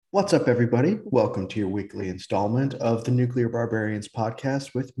What's up, everybody? Welcome to your weekly installment of the Nuclear Barbarians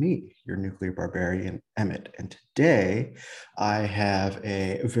podcast with me, your nuclear barbarian, Emmett. And today I have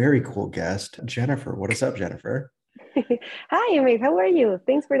a very cool guest, Jenifer. What is up, Jenifer? Hi, Amit. How are you?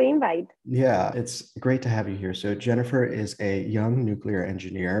 Thanks for the invite. Yeah, it's great to have you here. So, Jenifer is a young nuclear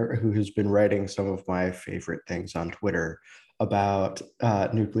engineer who has been writing some of my favorite things on Twitter about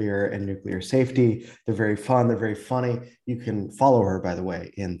nuclear and nuclear safety. They're very fun, they're very funny. You can follow her, by the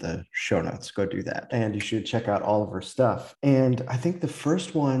way, in the show notes. Go do that. And you should check out all of her stuff. And I think the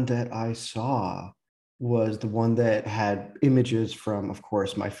first one that I saw was the one that had images from, of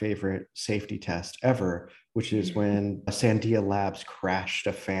course, my favorite safety test ever, which is when Sandia Labs crashed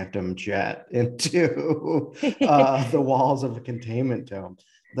a Phantom jet into the walls of a containment dome.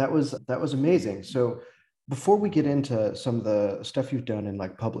 That was amazing. So before we get into some of the stuff you've done in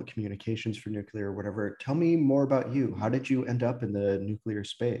like public communications for nuclear or whatever, tell me more about you. How did you end up in the nuclear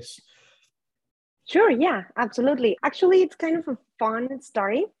space? Sure, yeah, absolutely. Actually, it's kind of a fun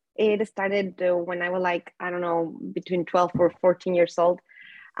story. It started when I was like, I don't know, between 12 or 14 years old.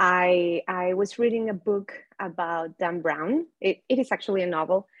 I was reading a book about Dan Brown. It is actually a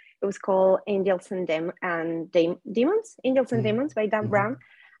novel. It was called Demons, Angels and Mm-hmm. Demons by Dan Brown. Mm-hmm.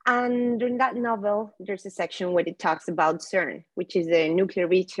 And during that novel, there's a section where it talks about CERN, which is a nuclear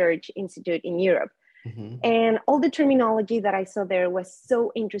research institute in Europe. Mm-hmm. And all the terminology that I saw there was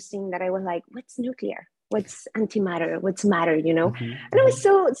so interesting that I was like, what's nuclear? What's antimatter? What's matter? And I was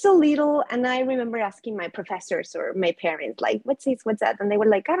Mm-hmm. so little. And I remember asking my professors or my parents, like, what's this? What's that? And they were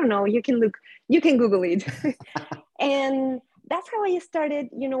like, I don't know, you can look, you can Google it. And that's how I started,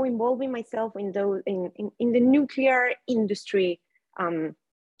 involving myself in those in the nuclear industry.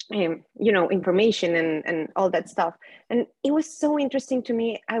 Information and all that stuff, and it was so interesting to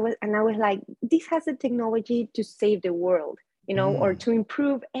me. I was like, this has the technology to save the world, or Mm. to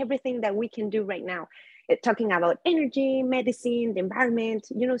improve everything that we can do right now. Talking about energy, medicine, the environment,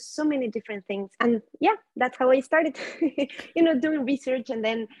 so many different things. And yeah, that's how I started doing research. And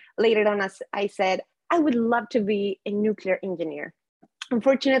then later on, as I said, I would love to be a nuclear engineer.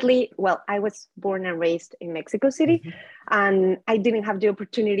 Unfortunately, well, I was born and raised in Mexico City, Mhm. and I didn't have the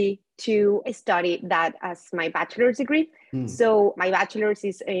opportunity to study that as my bachelor's degree. Mm. So my bachelor's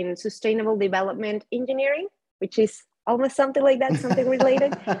is in sustainable development engineering, which is almost something like that, something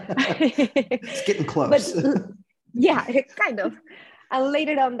related. It's getting But close. yeah, kind of. And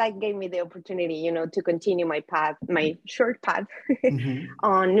later on, that gave me the opportunity, to continue my path, my short path Mhm.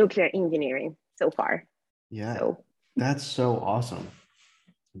 on nuclear engineering so far. Yeah, So that's so awesome.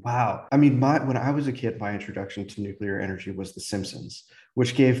 Wow. I mean, my when I was a kid, my introduction to nuclear energy was The Simpsons,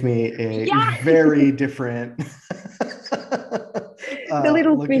 which gave me a yeah, very different the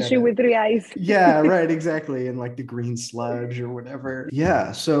little look at fishy it. with 3 eyes. Yeah, right, exactly. And like the green sludge or whatever.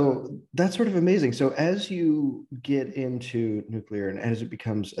 Yeah, so that's sort of amazing. So as you get into nuclear and as it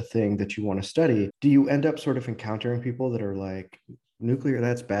becomes a thing that you want to study, do you end up sort of encountering people that are like, nuclear,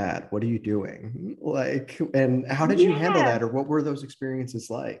 that's bad. What are you doing? Like, and how did you handle Yeah. that? Or what were those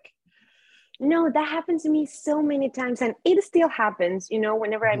experiences like? No, that happens to me so many times, and it still happens,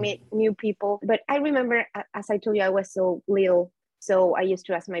 whenever I meet Mhm. new people. But I remember, as I told you, I was so little. So I used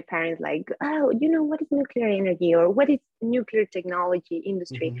to ask my parents, like, oh, what is nuclear energy or what is nuclear technology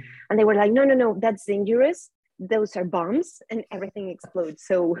industry? Mhm. And they were like, no, no, no, that's dangerous. Those are bombs and everything explodes.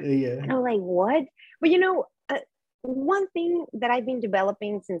 So, Yeah. and I'm like, what? But, one thing that I've been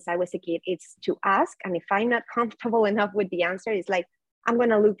developing since I was a kid is to ask. And if I'm not comfortable enough with the answer, it's like, I'm going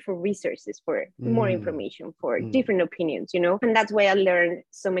to look for resources, for more Mm. information, for Mm. different opinions, And that's why I learned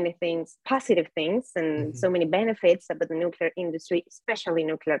so many things, positive things, and so Mhm. many benefits about the nuclear industry, especially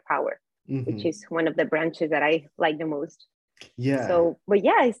nuclear power, which Mhm. is one of the branches that I like the most. Yeah. So, but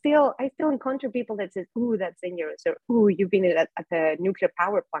yeah, I still encounter people that says, "Ooh, that's dangerous," or "Ooh, you've been at the nuclear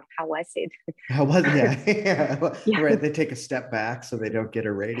power plant. How was it?" How was yeah, yeah. Yeah. Right. They take a step back so they don't get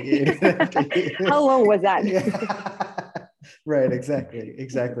irradiated after How you. long was that? Yeah. Right, exactly.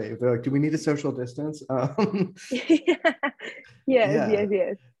 Exactly. They're like, do we need a social distance? Yes, Yeah. yes,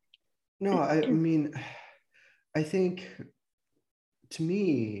 yes. No, I mean, I think to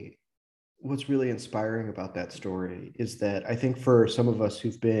me, what's really inspiring about that story is that I think for some of us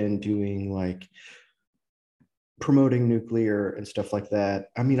who've been doing like promoting nuclear and stuff like that.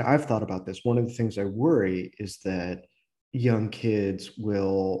 I mean, I've thought about this. One of the things I worry is that young kids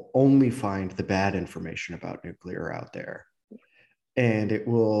will only find the bad information about nuclear out there. And it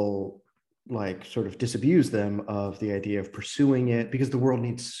will like sort of disabuse them of the idea of pursuing it, because the world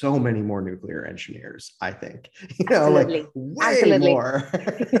needs so many more nuclear engineers, I think, like Absolutely. way Absolutely. more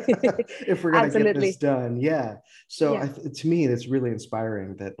if we're going to get this Absolutely. done. Yeah. So Yeah. to me, that's really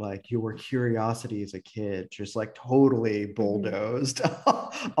inspiring that like your curiosity as a kid just like totally Mhm. bulldozed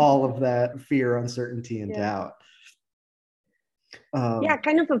all of that fear, uncertainty, and Yeah. doubt. Yeah,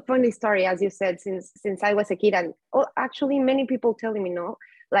 kind of a funny story, as you said, since I was a kid, and oh, actually, many people telling me no,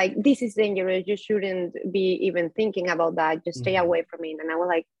 like this is dangerous. You shouldn't be even thinking about that. Just stay Mhm. away from it. And I was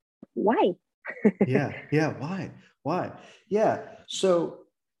like, why? Yeah, yeah. Why? Yeah. So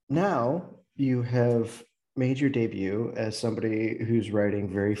now you have made your debut as somebody who's writing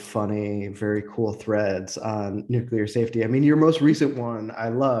very funny, very cool threads on nuclear safety. I mean, your most recent one I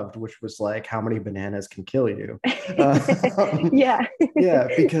loved, which was like, how many bananas can kill you? Yeah. Yeah,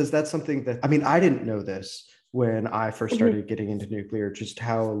 because that's something that, I mean, I didn't know this when I first Mhm. started getting into nuclear, just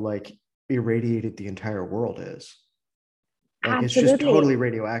how like irradiated the entire world is. Like, it's just Absolutely. totally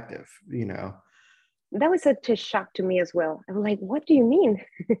radioactive. That was such a shock to me as well. I was like, what do you mean?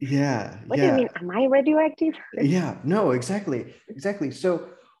 Yeah, What do you mean? yeah, Am I radioactive? yeah. No, exactly, exactly. So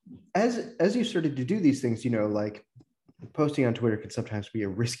as you started to do these things, like posting on Twitter can sometimes be a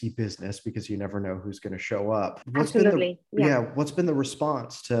risky business because you never know who's going to show up. Absolutely. Yeah. What's been the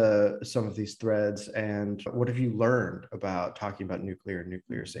response to some of these threads, and what have you learned about talking about nuclear and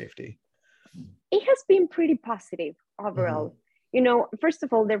nuclear safety? It has been pretty positive overall. Mm-hmm. First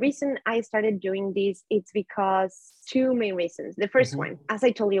of all, the reason I started doing this, it's because two main reasons. The first Mm-hmm. one, as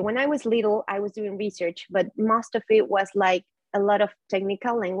I told you, when I was little, I was doing research, but most of it was like a lot of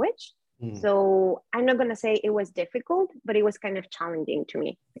technical language. So I'm not going to say it was difficult, but it was kind of challenging to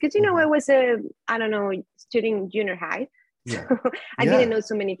me because, I Mm-hmm. was I don't know, student junior high. So Yeah, I didn't yeah. know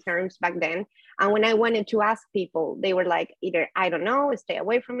so many terms back then. And when I wanted to ask people, they were like, either I don't know, stay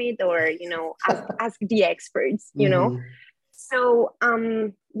away from it, or ask the experts. Mm-hmm. So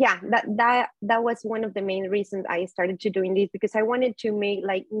yeah, that was one of the main reasons I started to doing this, because I wanted to make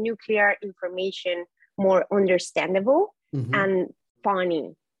like nuclear information more understandable Mm-hmm. and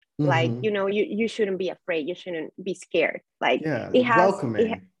funny. Like, Mm-hmm. you shouldn't be afraid, you shouldn't be scared. Like, Yeah, it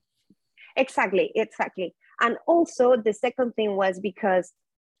welcoming. exactly. And also the second thing was because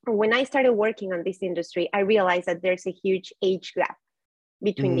when I started working on this industry, I realized that there's a huge age gap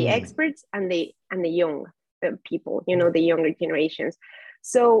between the Mm. experts and the young people, the younger generations.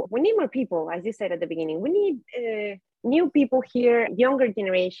 So we need more people, as you said at the beginning. We need new people here, younger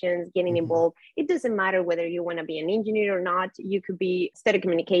generations getting Mm-hmm. involved. It doesn't matter whether you want to be an engineer or not. You could be study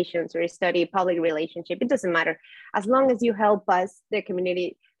communications or study public relationship. It doesn't matter, as long as you help us, the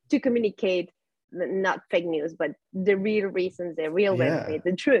community, to communicate not fake news, but the real reasons, the real Yeah. benefit,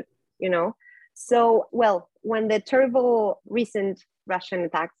 the truth. You know. So, well, when the terrible recent Russian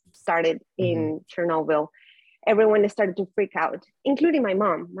attacks started Mm-hmm. in Chernobyl, everyone started to freak out, including my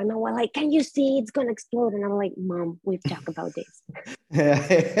mom. My mom was like, "Can you see it's gonna explode?" And I'm like, "Mom, we've talked about this."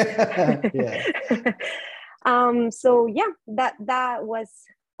 Yeah. Yeah. So yeah, that was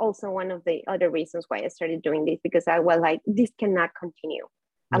also one of the other reasons why I started doing this, because I was like, this cannot continue.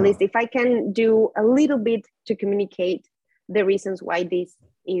 At least No. if I can do a little bit to communicate the reasons why this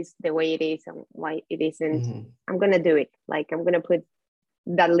is the way it is and why it isn't, Mhm. I'm gonna do it. Like, I'm gonna put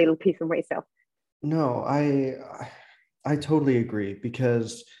that little piece of myself. No, I totally agree, because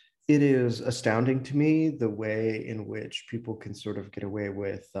it is astounding to me the way in which people can sort of get away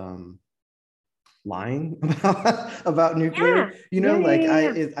with lying about nuclear. Yeah, yeah, yeah, Like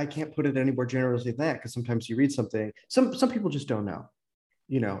yeah, yeah. I can't put it any more generously than that, because sometimes you read something, some people just don't know,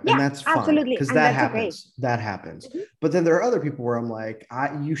 and Yeah, that's fine, absolutely, because and that's okay. that happens. Mhm. But then there are other people where I'm like,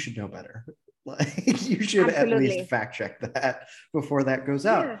 you should know better. Like, you should at least Absolutely. fact check that before that goes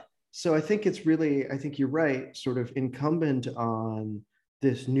out. Yeah. So I think you're right, sort of incumbent on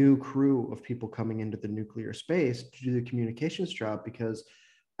this new crew of people coming into the nuclear space to do the communications job, because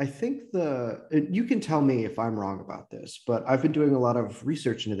I think you can tell me if I'm wrong about this, but I've been doing a lot of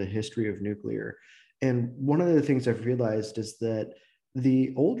research into the history of nuclear. And one of the things I've realized is that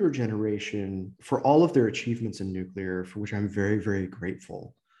the older generation, for all of their achievements in nuclear, for which I'm very, very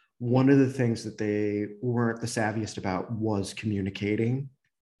grateful, Yeah. one of the things that they weren't the savviest about was communicating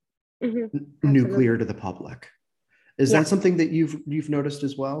Hmm. nuclear Absolutely. to the public. Is Yeah. that something that you've noticed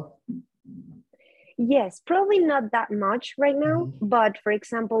as well? Yes, probably not that much right now. Mm-hmm. But for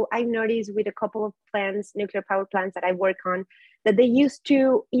example, I noticed with a couple of plants, nuclear power plants that I work on, that they used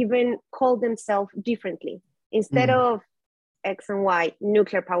to even call themselves differently. Instead Mm. of X and Y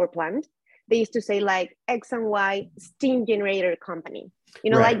nuclear power plant, they used to say like X and Y steam generator company.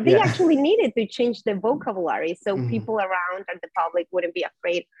 Right. Like they Yeah. actually needed to change the vocabulary so Mm-hmm. people around and the public wouldn't be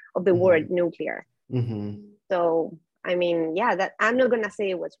afraid of the Mm-hmm. word nuclear. Mm-hmm. So, I mean, yeah, that I'm not going to say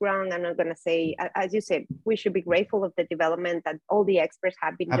it was wrong. I'm not going to say, as you said, we should be grateful of the development that all the experts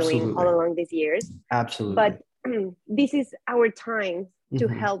have been doing all Absolutely. along these years. Absolutely. But this is our time to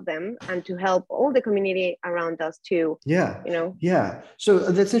Mm-hmm. help them and to help all the community around us too, Yeah. you know. Yeah. So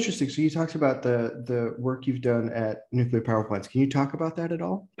that's interesting. So you talked about the work you've done at nuclear power plants. Can you talk about that at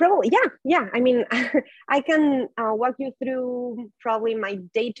all? Probably, yeah. I mean, I can walk you through probably my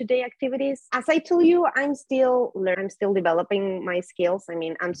day-to-day activities. As I told you, I'm still learning, I'm still developing my skills. I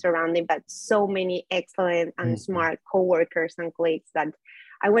mean, I'm surrounded by so many excellent and Mm-hmm. smart coworkers and colleagues that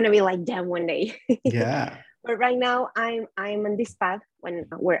I want to be like them one day. Yeah. But right now, I'm on this path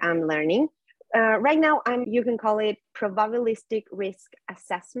where I'm learning. Right now, you can call it probabilistic risk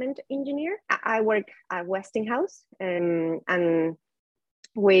assessment engineer. I work at Westinghouse, and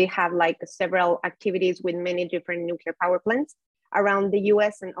we have like several activities with many different nuclear power plants around the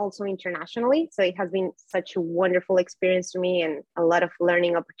US and also internationally. So it has been such a wonderful experience to me and a lot of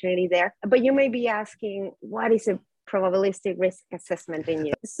learning opportunity there. But you may be asking, what is a probabilistic risk assessment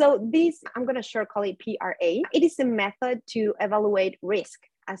engineer? So this, I'm going to short call it PRA. It is a method to evaluate risk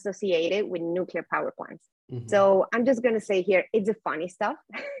associated with nuclear power plants. Mm-hmm. So I'm just going to say here, it's the funny stuff.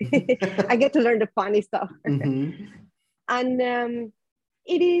 I get to learn the funny stuff. Mm-hmm. And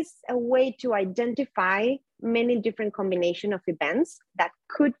it is a way to identify many different combination of events that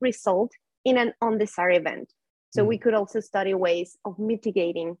could result in an undesired event. So we could also study ways of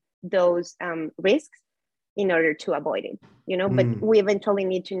mitigating those risks in order to avoid it, you know, but we eventually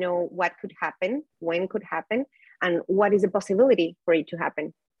need to know what could happen, when could happen, and what is the possibility for it to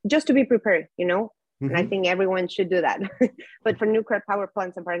happen, just to be prepared, you know. And I think everyone should do that. But for nuclear power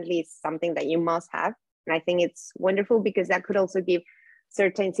plants, apparently it's something that you must have. And I think it's wonderful because that could also give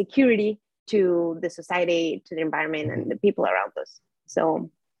certain security to the society, to the environment, and the people around us. So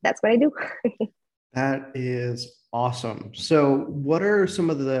that's what I do. That is awesome. So, what are some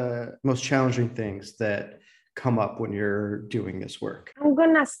of the most challenging things that come up when you're doing this work? I'm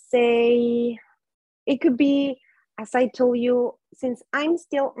gonna say it could be, as I told you, since I'm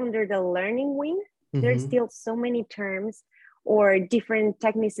still under the learning wing, there's still so many terms or different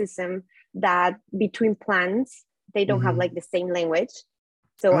technicism that between plants, they don't have like the same language.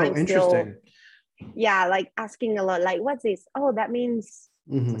 So I'm still, yeah, like asking a lot, like, what's this? Oh, that means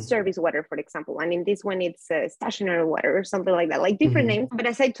service water, for example. And in this one, it's stationary water or something like that, like different names. But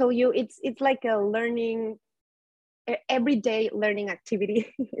as I told you, it's like a learning, everyday learning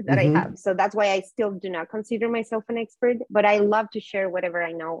activity that I have. So that's why I still do not consider myself an expert, but I love to share whatever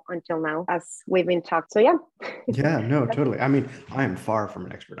I know until now as we've been talking. So yeah. Yeah, no, totally. I mean, I am far from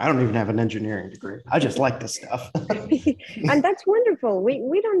an expert. I don't even have an engineering degree. I just like this stuff. And that's wonderful.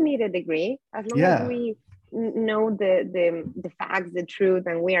 We don't need a degree as long as we know the facts, the truth,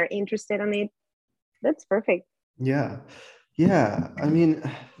 and we are interested in it. That's perfect. Yeah. Yeah. I mean,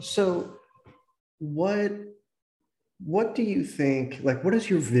 so what do you think, like, what is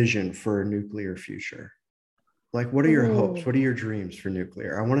your vision for a nuclear future? Like, what are your hopes? What are your dreams for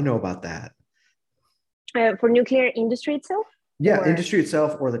nuclear? I want to know about that. For nuclear industry itself? Yeah, industry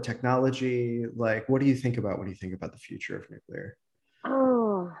itself or the technology. Like, what do you think about when you think about the future of nuclear?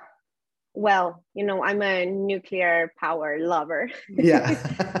 Oh, well, you know, I'm a nuclear power lover.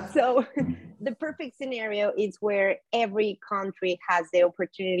 Yeah. So the perfect scenario is where every country has the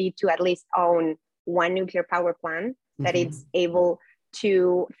opportunity to at least own one nuclear power plant that it's able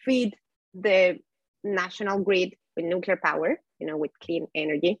to feed the national grid with nuclear power, you know, with clean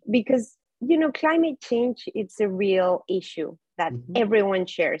energy. Because, you know, climate change, it's a real issue that everyone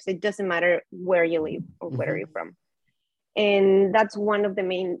shares. It doesn't matter where you live or where you're from. And that's one of the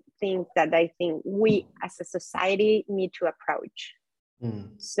main things that I think we as a society need to approach.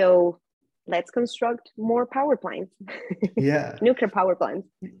 So let's construct more power plants. Yeah. Nuclear power plants.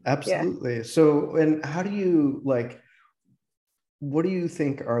 Absolutely. Yeah. So, and how do you like, what do you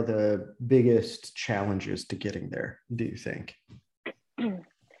think are the biggest challenges to getting there, do you think?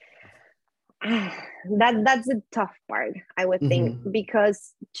 That's a tough part, I would think,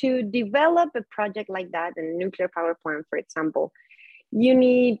 because to develop a project like that, a nuclear power plant, for example, you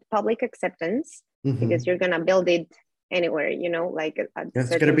need public acceptance because you're going to build it anywhere, you know, like at it's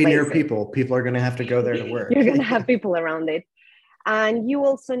certain going to be places. Near people. People are going to have to go there to work. You're going to have people around it. And you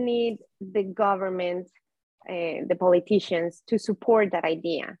also need the government, the politicians to support that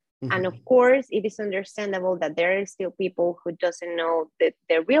idea. And of course, it is understandable that there are still people who doesn't know the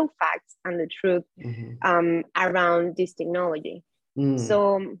real facts and the truth around this technology.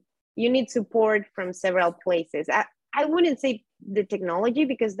 So you need support from several places. I wouldn't say the technology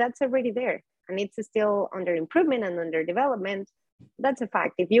because that's already there and it's still under improvement and under development. That's a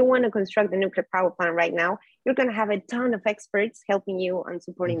fact. If you want to construct a nuclear power plant right now, you're going to have a ton of experts helping you on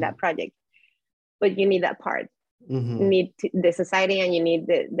supporting Mm-hmm. that project. But you need that part. You Mm-hmm. need the society, and you need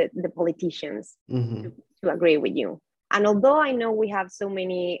the politicians Mm-hmm. to agree with you. And although I know we have so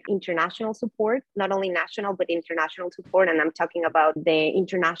many international support, not only national, but international support, and I'm talking about the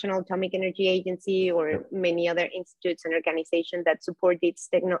International Atomic Energy Agency or many other institutes and organizations that support this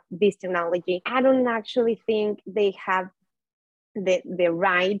technology, I don't actually think they have the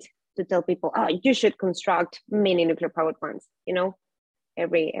right to tell people, oh, you should construct many nuclear power plants.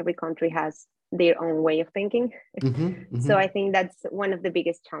 Every country has their own way of thinking. Mm-hmm. So Mm-hmm. I think that's one of the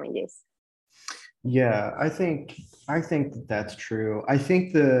biggest challenges. Yeah, I think that's true. I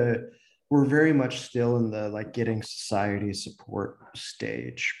think we're very much still in the like getting society support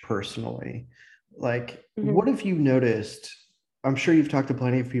stage personally. Like, Mm-hmm. what have you noticed? I'm sure you've talked to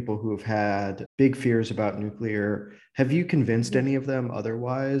plenty of people who have had big fears about nuclear. Have you convinced Mm-hmm. any of them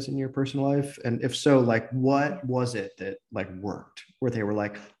otherwise in your personal life? And if so, like what was it that like worked where they were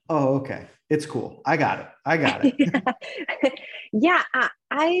like, "Oh, okay, it's cool. I got it. I got it." Yeah,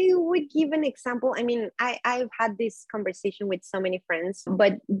 I would give an example. I mean, I've had this conversation with so many friends,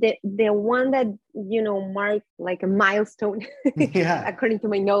 but the one that, marked like a milestone, Yeah. according to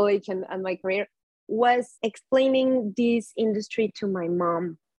my knowledge and my career, was explaining this industry to my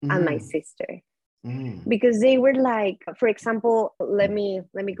mom and my Mm, sister. mm. Because they were like, for example, let me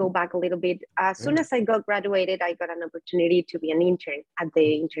go back a little bit. As soon as I got graduated, I got an opportunity to be an intern at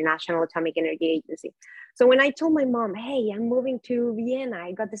the International Atomic Energy Agency. So when I told my mom, hey, I'm moving to Vienna,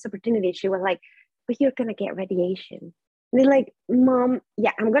 I got this opportunity, she was like, but you're gonna get radiation. And they're like, Mom,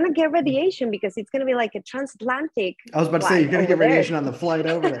 yeah, I'm gonna get radiation because it's gonna be like a transatlantic I was about to say you're flight going to over get there. radiation on the flight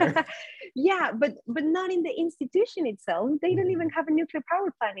over there. Yeah, but not in the institution itself. They don't even have a nuclear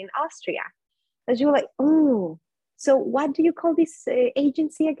power plant in Austria. And she was like, oh, so what do you call this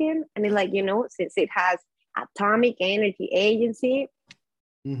agency again? And it's like, since it has Atomic Energy Agency,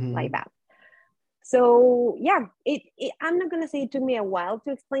 like Mm-hmm. that. So yeah, I'm not gonna say it took me a while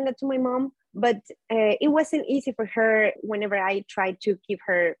to explain that to my mom, but it wasn't easy for her whenever I tried to give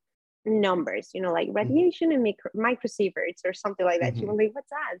her numbers, like radiation and microsieverts or something like that. She Mm-hmm. was like, "What's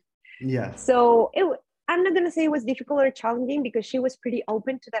that?" Yeah. So I'm not gonna say it was difficult or challenging because she was pretty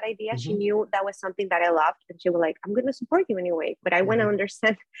open to that idea. She Mm-hmm. knew that was something that I loved, and she was like, "I'm gonna support you anyway, but I want to Mm-hmm.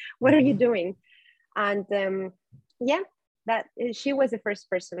 understand what are you Mm-hmm. doing." And yeah, that she was the first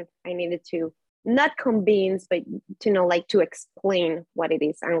person I needed to not convince, but to know, like, to explain what it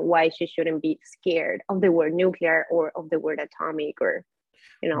is and why she shouldn't be scared of the word nuclear or of the word atomic or.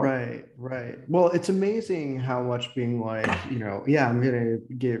 Right, right. Well, it's amazing how much being like, yeah, I'm gonna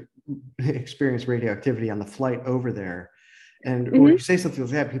get experience radioactivity on the flight over there. And when Mm-hmm. you say something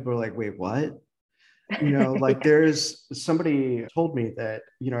like that, people are like, wait, what? Like Yeah. there's somebody told me that,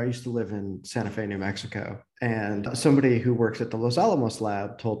 I used to live in Santa Fe, New Mexico, and somebody who works at the Los Alamos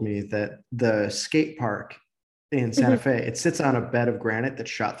lab told me that the skate park in Santa Mm-hmm. Fe, it sits on a bed of granite that's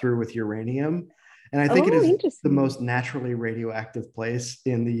shot through with uranium. And I think it Oh, is the interesting. most naturally radioactive place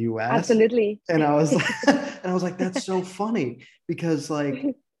in the US. Absolutely. And I was like, and I was like, that's so funny because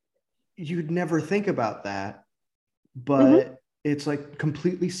like you'd never think about that, Mm-hmm. but it's like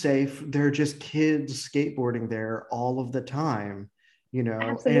completely safe. They're just kids skateboarding there all of the time. And when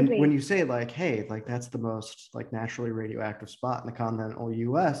Absolutely. you say like, hey, like that's the most like naturally radioactive spot in the continental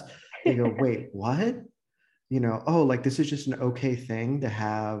US, they go, wait, what? Oh, like this is just an okay thing to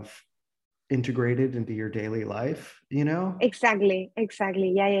have integrated into your daily life? Exactly.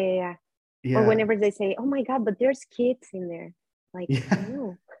 Exactly. Yeah, yeah, yeah, yeah. Or Yeah. whenever they say, "Oh my God, but there's kids in there," like, I Yeah,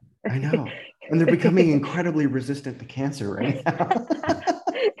 know. I know. And they're becoming incredibly resistant to cancer right now.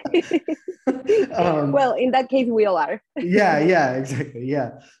 um, Well, in that case, we all are. yeah, yeah, exactly.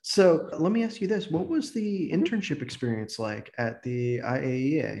 Yeah. So let me ask you this. What was the Mhm. internship experience like at the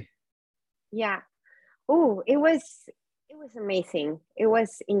IAEA? Yeah. Oh, it was amazing. It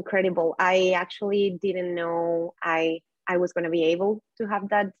was incredible. I actually didn't know I was going to be able to have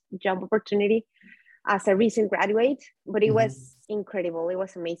that job opportunity as a recent graduate, but it Mhm. was incredible. It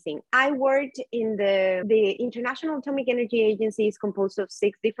was amazing. I worked in the International Atomic Energy Agency is composed of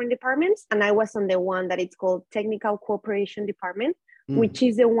 6 different departments, and I was on the one that it's called Technical Cooperation Department, Mm. which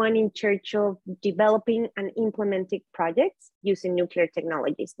is the one in charge of developing and implementing projects using nuclear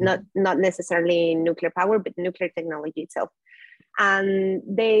technologies, not Mhm. not necessarily nuclear power, but nuclear technology itself. And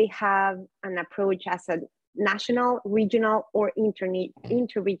they have an approach as a national, regional, or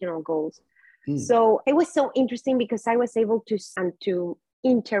interregional goals. Mm. So it was so interesting because I was able to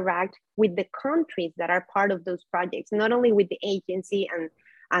interact with the countries that are part of those projects, not only with the agency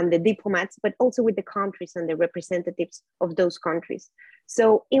and the diplomats, but also with the countries and the representatives of those countries.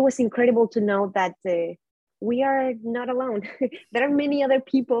 So it was incredible to know that we are not alone. There are many other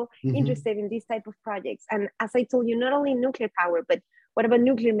people interested in these type of projects. And as I told you, not only nuclear power, but what about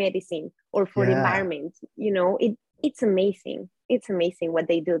nuclear medicine or for the environment? It's amazing. It's amazing what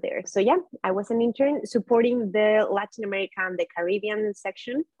they do there. So yeah, I was an intern supporting the Latin America and the Caribbean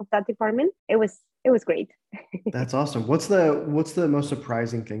section of that department. It was great. That's awesome. What's the most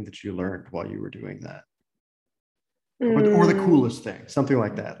surprising thing that you learned while you were doing that? Or the coolest thing, something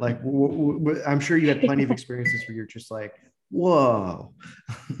like that. Like, I'm sure you had plenty of experiences where you're just like, whoa.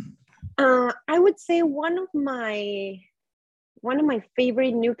 I would say one of my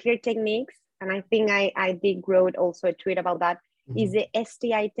favorite nuclear techniques, and I think I did wrote also a tweet about that, is the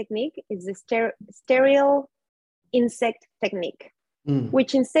STI technique. It's the sterile insect technique,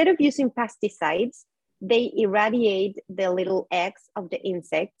 which instead of using pesticides, they irradiate the little eggs of the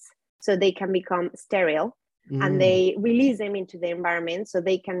insects so they can become sterile. And they release them into the environment so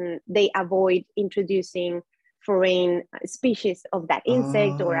they avoid introducing foreign species of that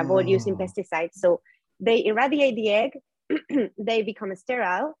insect or avoid using pesticides. So they irradiate the egg, they become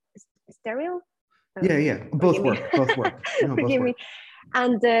sterile. Yeah, both work. No, forgive me.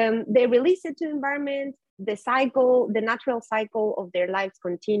 And they release it to the environment. The natural cycle of their lives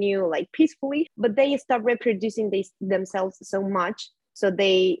continue like peacefully, but they stop reproducing themselves so much so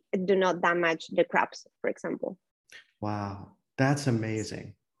they do not damage the crops, for example. Wow, that's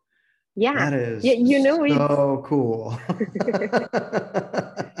amazing. Yeah, that is so cool.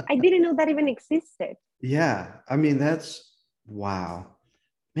 I didn't know that even existed. Yeah, I mean, that's wow.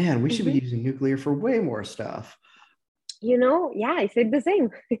 Man, we should be using nuclear for way more stuff. Yeah, I said the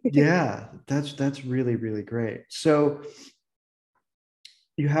same. Yeah, that's really, really great. So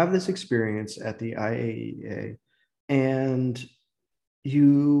you have this experience at the IAEA, and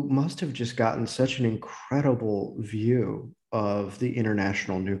you must have just gotten such an incredible view of the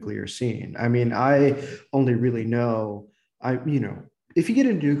international nuclear scene. I mean, I only really know, if you get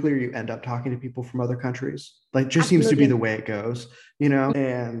into nuclear, you end up talking to people from other countries. Like, just seems to be the way it goes,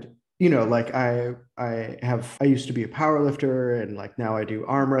 and like I used to be a power lifter, and like now I do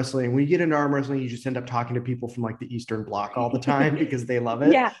arm wrestling. When you get into arm wrestling, you just end up talking to people from like the Eastern Bloc all the time because they love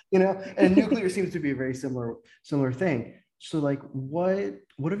it. Yeah. And nuclear seems to be a very similar thing. So like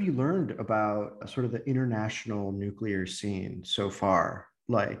what have you learned about sort of the international nuclear scene so far?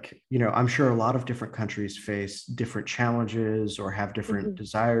 Like, I'm sure a lot of different countries face different challenges or have different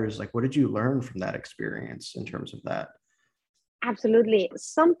desires. Like, what did you learn from that experience in terms of that? Absolutely.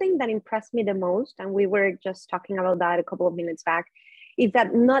 Something that impressed me the most, and we were just talking about that a couple of minutes back, is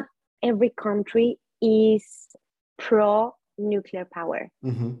that not every country is pro nuclear power.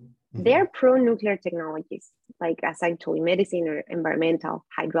 They're pro nuclear technologies, like as I told you, medicine or environmental,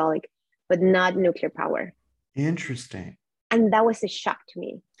 hydraulic, but not nuclear power. Interesting. And that was a shock to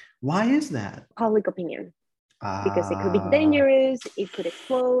me. Why is that? Public opinion. Because it could be dangerous, it could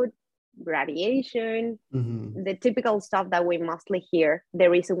explode, radiation, the typical stuff that we mostly hear, the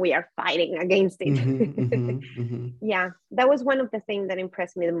reason we are fighting against it. Yeah, that was one of the things that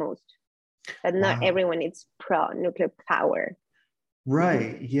impressed me the most, that not everyone is pro nuclear power.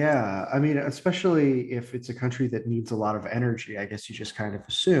 Right. Yeah. I mean, especially if it's a country that needs a lot of energy, I guess you just kind of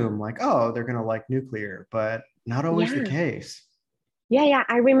assume like, oh, they're going to like nuclear, but not always the case. Yeah.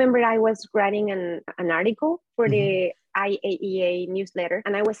 I remember I was writing an article for the IAEA newsletter,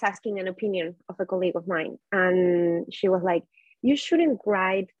 and I was asking an opinion of a colleague of mine. And she was like, you shouldn't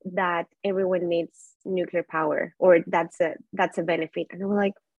write that everyone needs nuclear power or that's a benefit. And I was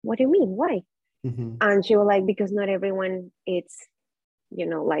like, what do you mean? Why? And she was like, because not everyone is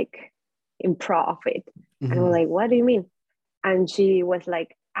like in pro of it. And I was like, what do you mean? And she was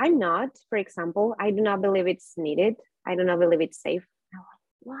like, I'm not, for example, I do not believe it's needed. I do not believe it's safe. And I was like,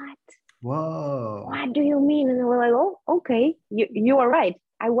 what? Whoa. What do you mean? And I was like, oh, okay. You are right.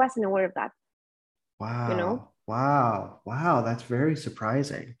 I wasn't aware of that. Wow. Wow. That's very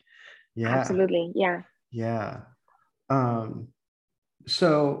surprising. Yeah. Absolutely. Yeah. Yeah.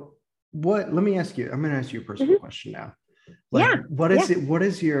 So let me ask you, I'm going to ask you a personal question now. Like, what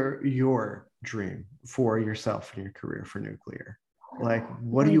is your dream for yourself and your career for nuclear? Like,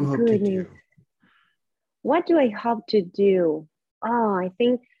 what do you hope to do? What do I hope to do? Oh, I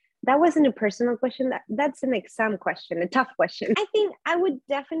think that wasn't a personal question. That's an exam question, a tough question. I think I would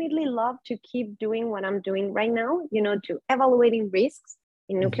definitely love to keep doing what I'm doing right now, to evaluating risks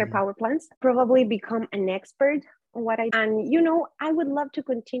in nuclear power plants, probably become an expert on what I would love to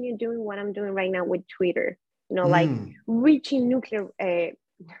continue doing what I'm doing right now with Twitter, like reaching nuclear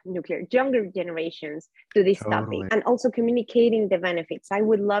nuclear, younger generations to this topic, Totally. and also communicating the benefits. I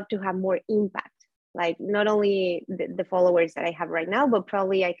would love to have more impact, like not only the followers that I have right now, but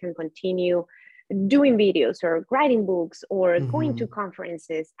probably I can continue doing videos or writing books or going to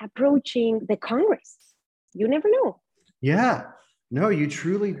conferences, approaching the Congress. You never know. Yeah. No, you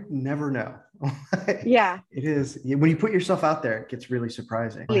truly never know. Yeah. It is when you put yourself out there, it gets really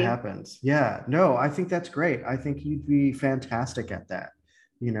surprising what happens. Yeah. No, I think that's great. I think you'd be fantastic at that.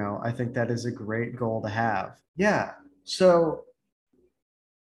 I think that is a great goal to have. Yeah. So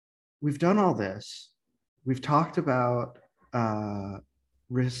we've done all this. We've talked about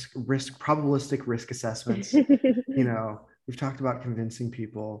probabilistic risk assessments. We've talked about convincing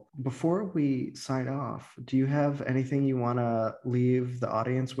people. Before we sign off, do you have anything you want to leave the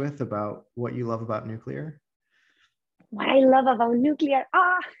audience with about what you love about nuclear? What I love about nuclear,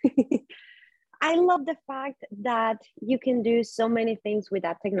 I love the fact that you can do so many things with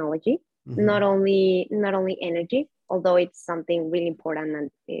that technology. Not only energy, although it's something really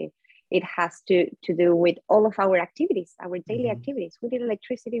important, and it has to do with all of our activities, our daily activities. We need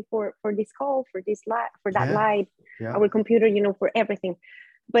electricity for this call, for this light, for that light, our computer, for everything.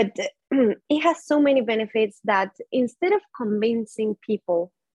 But it has so many benefits that instead of convincing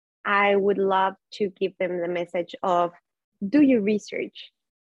people, I would love to give them the message of do your research,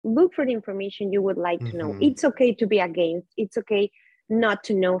 look for the information you would like to know. It's okay to be against. It's okay not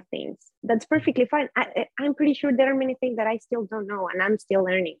to know things. That's perfectly fine. I'm pretty sure there are many things that I still don't know, and I'm still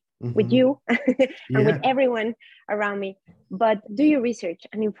learning with you and with everyone around me. But do your research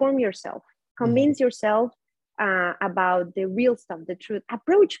and inform yourself. Convince yourself about the real stuff, the truth.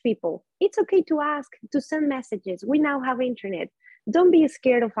 Approach people. It's okay to ask, to send messages. We now have internet. Don't be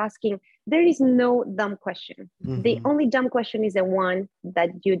scared of asking. There is no dumb question. The only dumb question is the one that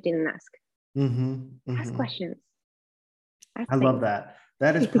you didn't ask. Ask questions. I love that.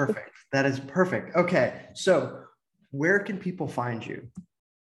 That is perfect. That is perfect. Okay. So where can people find you?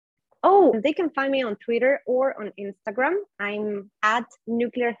 Oh, they can find me on Twitter or on Instagram. I'm at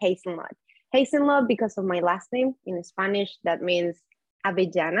Nuclear Hazelnut. Hazelnut because of my last name. In Spanish, that means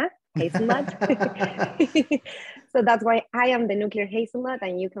Avellana, hazelnut. So that's why I am the Nuclear Hazelnut,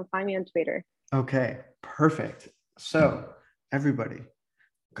 and you can find me on Twitter. Okay, perfect. So everybody,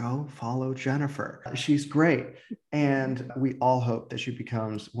 go follow Jenifer. She's great. And we all hope that she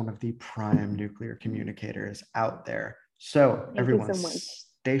becomes one of the prime nuclear communicators out there. So everyone,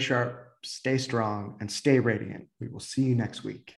 stay sharp, stay strong, and stay radiant. We will see you next week.